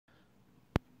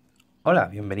Hola,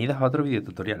 bienvenidos a otro video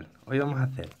tutorial. Hoy vamos a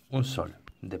hacer un sol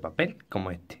de papel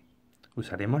como este.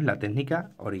 Usaremos la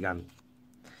técnica origami.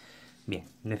 Bien,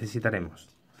 necesitaremos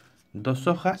 2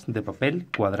 hojas de papel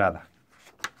cuadrada.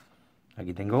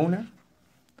 Aquí tengo una.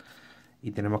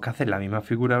 Y tenemos que hacer la misma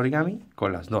figura origami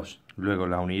con las dos. Luego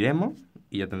la uniremos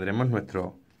y ya tendremos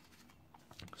nuestro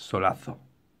solazo.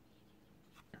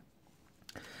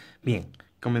 Bien,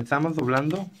 comenzamos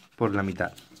doblando por la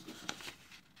mitad.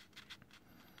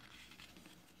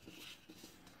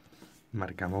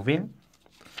 Marcamos bien.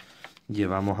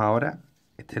 Llevamos ahora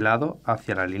este lado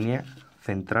hacia la línea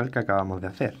central que acabamos de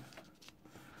hacer.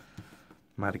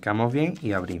 Marcamos bien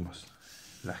y abrimos.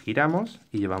 La giramos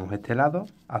y llevamos este lado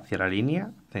hacia la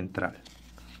línea central.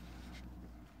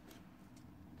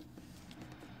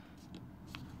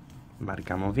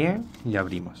 Marcamos bien y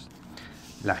abrimos.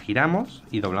 La giramos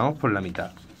y doblamos por la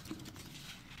mitad.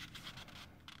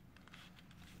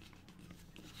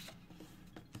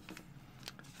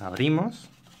 Abrimos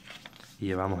y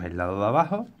llevamos el lado de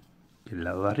abajo y el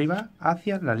lado de arriba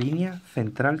hacia la línea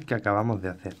central que acabamos de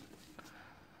hacer.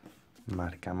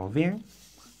 Marcamos bien,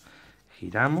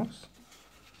 giramos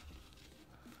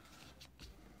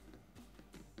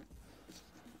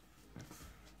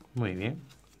muy bien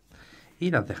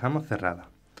y las dejamos cerradas.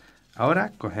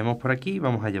 Ahora cogemos por aquí y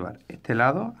vamos a llevar este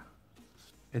lado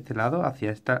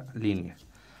hacia esta línea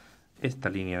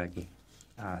de aquí,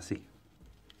 así,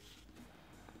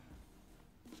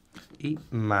 y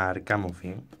marcamos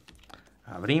bien.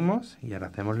 Abrimos y ahora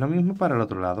hacemos lo mismo para el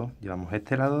otro lado. Llevamos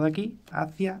este lado de aquí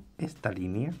hacia esta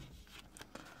línea,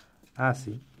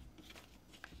 así.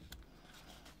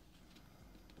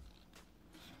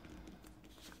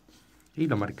 Y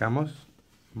lo marcamos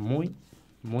muy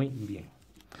bien.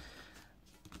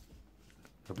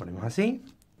 Lo ponemos así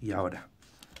y ahora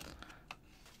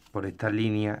por esta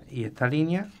línea y esta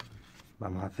línea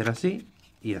vamos a hacer así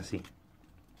y así.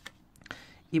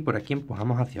 Y por aquí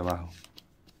empujamos hacia abajo.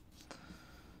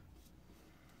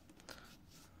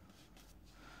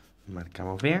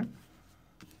 Marcamos bien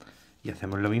y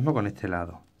hacemos lo mismo con este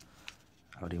lado.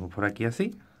 Abrimos por aquí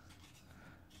así,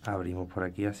 abrimos por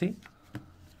aquí así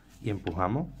y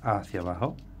empujamos hacia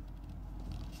abajo.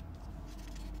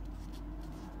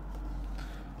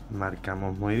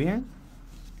 Marcamos muy bien.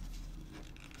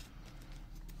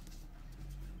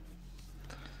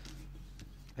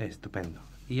 Estupendo.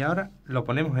 Y ahora lo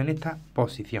ponemos en esta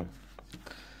posición.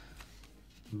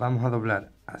 Vamos a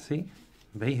doblar así.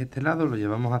 ¿Veis? Este lado lo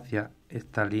llevamos hacia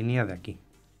esta línea de aquí.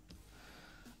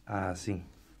 Así.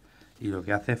 Y lo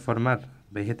que hace es formar,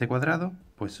 ¿veis este cuadrado?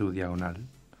 Pues su diagonal.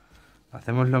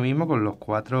 Hacemos lo mismo con los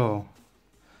cuatro,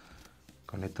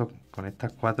 con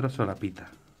estas 4 solapitas.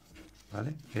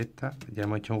 ¿Vale? Esta ya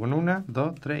hemos hecho con 1,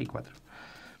 2, 3 y 4.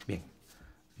 Bien.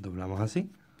 Doblamos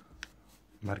así.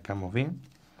 Marcamos bien.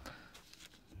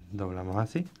 Doblamos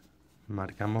así.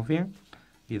 Marcamos bien.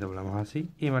 Y doblamos así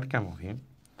y marcamos bien.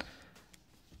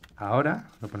 Ahora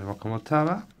lo ponemos como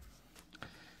estaba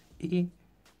y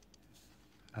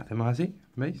hacemos así,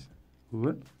 ¿veis?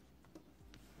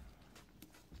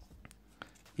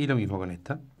 Y lo mismo con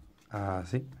esta,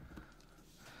 así.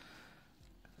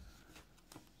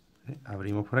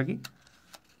 Abrimos por aquí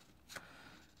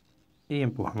y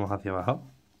empujamos hacia abajo.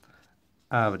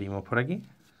 Abrimos por aquí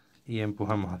y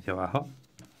empujamos hacia abajo.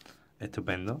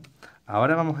 Estupendo.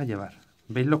 Ahora vamos a llevar,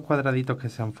 ¿veis los cuadraditos que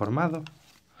se han formado?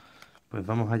 Pues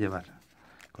vamos a llevar,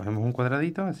 cogemos un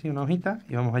cuadradito, así una hojita,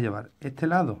 y vamos a llevar este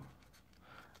lado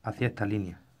hacia esta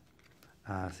línea,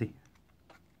 así.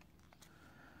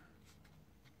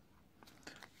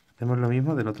 Hacemos lo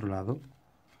mismo del otro lado,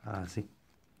 así.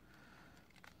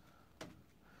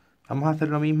 Vamos a hacer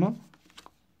lo mismo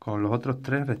con los otros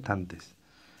 3 restantes.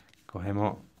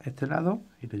 Cogemos este lado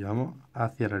y lo llevamos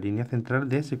hacia la línea central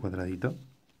de ese cuadradito.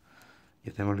 Y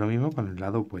hacemos lo mismo con el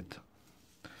lado opuesto.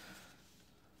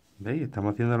 ¿Veis?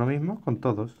 Estamos haciendo lo mismo con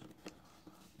todos.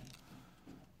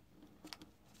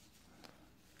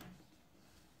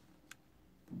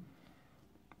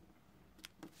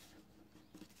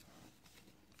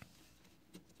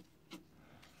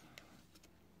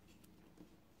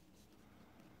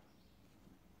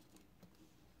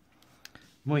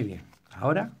 Muy bien.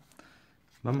 Ahora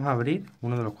vamos a abrir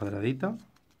uno de los cuadraditos.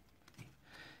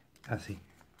 Así.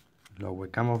 Lo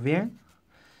huecamos bien.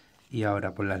 Y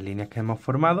ahora por las líneas que hemos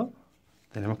formado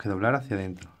tenemos que doblar hacia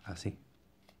adentro. Así.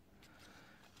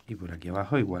 Y por aquí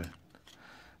abajo igual.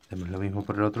 Hacemos lo mismo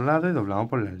por el otro lado y doblamos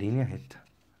por las líneas estas.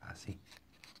 Así.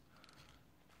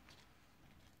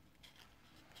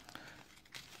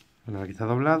 Una vez que está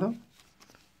doblado,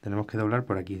 tenemos que doblar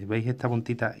por aquí. ¿Veis esta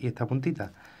puntita y esta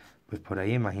puntita? Pues por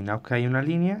ahí imaginaos que hay una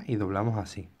línea y doblamos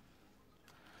así.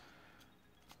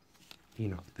 y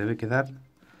nos debe quedar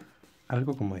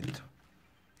algo como esto.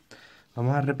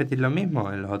 Vamos a repetir lo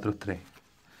mismo en los otros 3.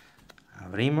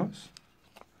 Abrimos,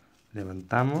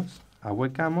 levantamos,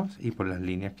 ahuecamos y por las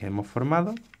líneas que hemos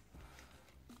formado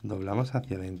doblamos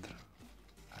hacia adentro,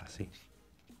 así.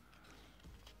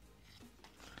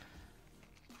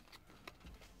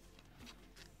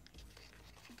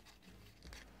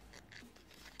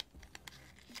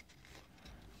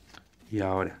 Y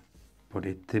ahora, por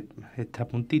esta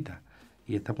puntita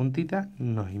y esta puntita,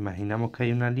 nos imaginamos que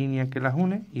hay una línea que las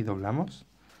une y doblamos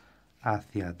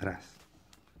hacia atrás,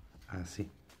 así.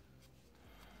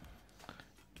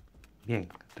 Bien,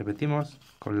 repetimos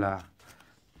con la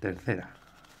tercera.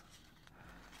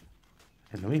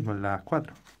 Es lo mismo en las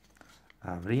 4.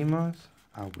 Abrimos,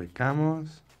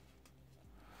 ahuecamos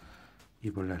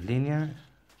y por las líneas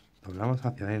doblamos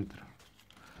hacia adentro,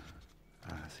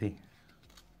 así.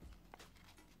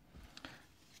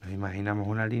 Nos imaginamos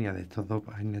una línea de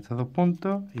en estos dos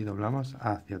puntos y doblamos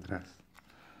hacia atrás,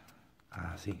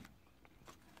 así.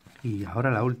 Y ahora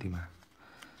la última.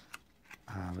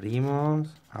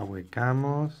 Abrimos,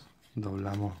 ahuecamos,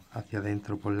 doblamos hacia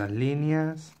adentro por las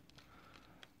líneas.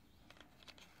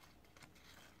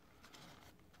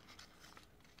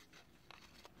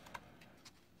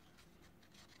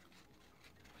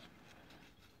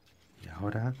 Y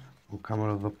ahora buscamos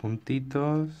los dos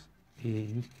puntitos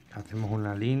y hacemos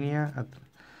una línea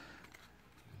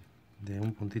de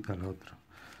un puntito al otro.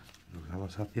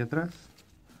 Doblamos hacia atrás.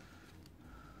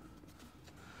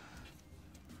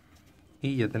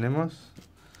 Y ya tenemos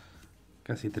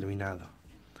casi terminado.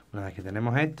 Una vez que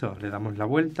tenemos esto, le damos la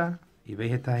vuelta y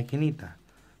veis estas esquinitas,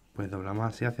 pues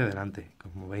doblamos así hacia adelante.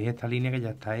 Como veis, esta línea que ya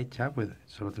está hecha, pues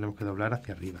solo tenemos que doblar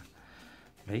hacia arriba.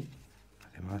 ¿Veis?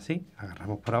 Hacemos así,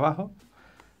 agarramos por abajo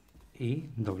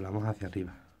y doblamos hacia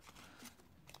arriba.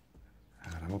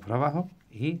 Agarramos por abajo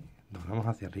y doblamos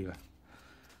hacia arriba.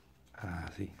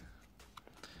 Así.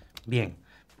 Bien,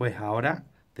 pues ahora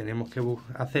tenemos que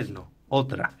hacernos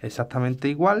otra exactamente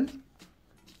igual.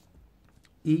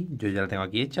 Y yo ya la tengo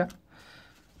aquí hecha.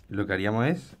 Lo que haríamos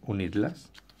es unirlas.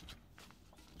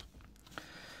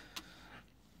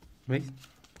 ¿Veis?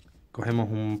 Cogemos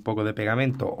un poco de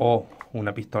pegamento o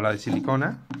una pistola de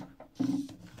silicona.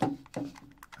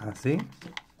 Así.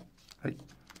 Ahí.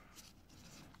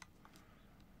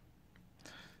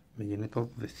 Me llené todo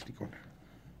de silicona.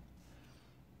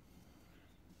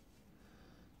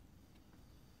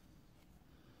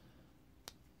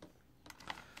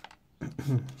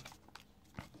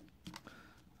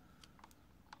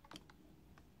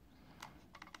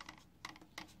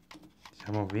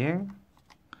 Echamos bien.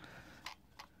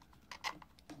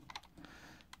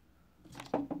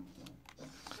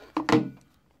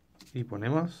 Y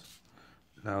ponemos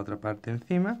la otra parte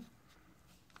encima.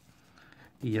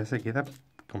 Y ya se queda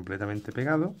completamente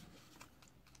pegado.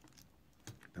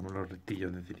 Quitamos los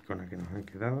restillos de silicona que nos han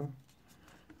quedado.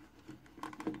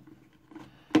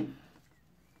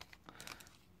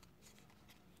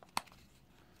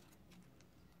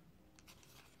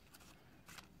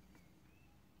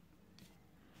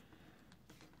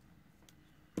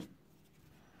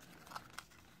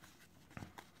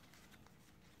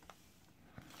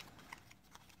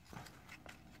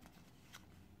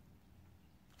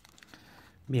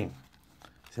 Bien,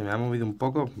 se me ha movido un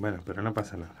poco, bueno, pero no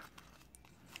pasa nada.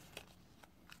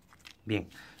 Bien,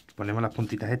 ponemos las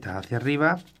puntitas estas hacia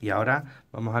arriba y ahora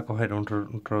vamos a coger un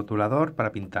rotulador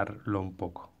para pintarlo un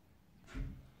poco.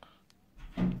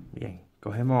 Bien,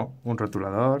 cogemos un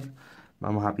rotulador,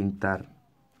 vamos a pintar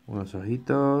unos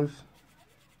ojitos.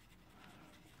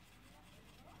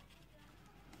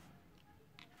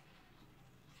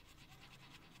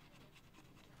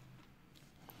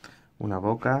 Una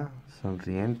boca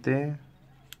sonriente.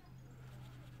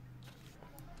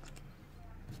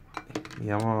 Y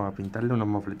vamos a pintarle unos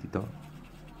mofletitos.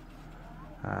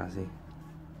 Así.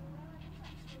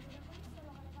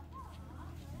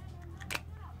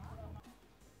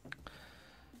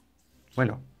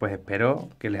 Bueno, pues espero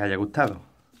que les haya gustado.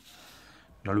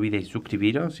 No olvidéis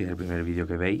suscribiros si es el primer vídeo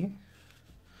que veis.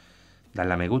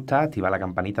 Darle a me gusta, activar la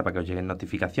campanita para que os lleguen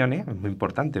notificaciones. Es muy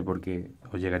importante porque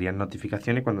os llegarían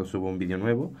notificaciones cuando subo un vídeo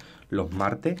nuevo los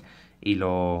martes y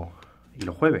los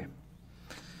jueves.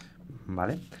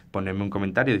 ¿Vale? Ponedme un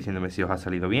comentario diciéndome si os ha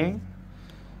salido bien.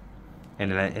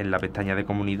 En la pestaña de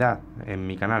comunidad en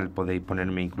mi canal podéis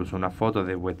ponerme incluso una foto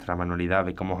de vuestra manualidad,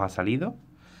 de cómo os ha salido.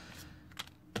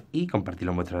 Y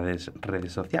compartirlo en vuestras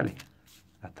redes sociales.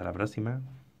 Hasta la próxima.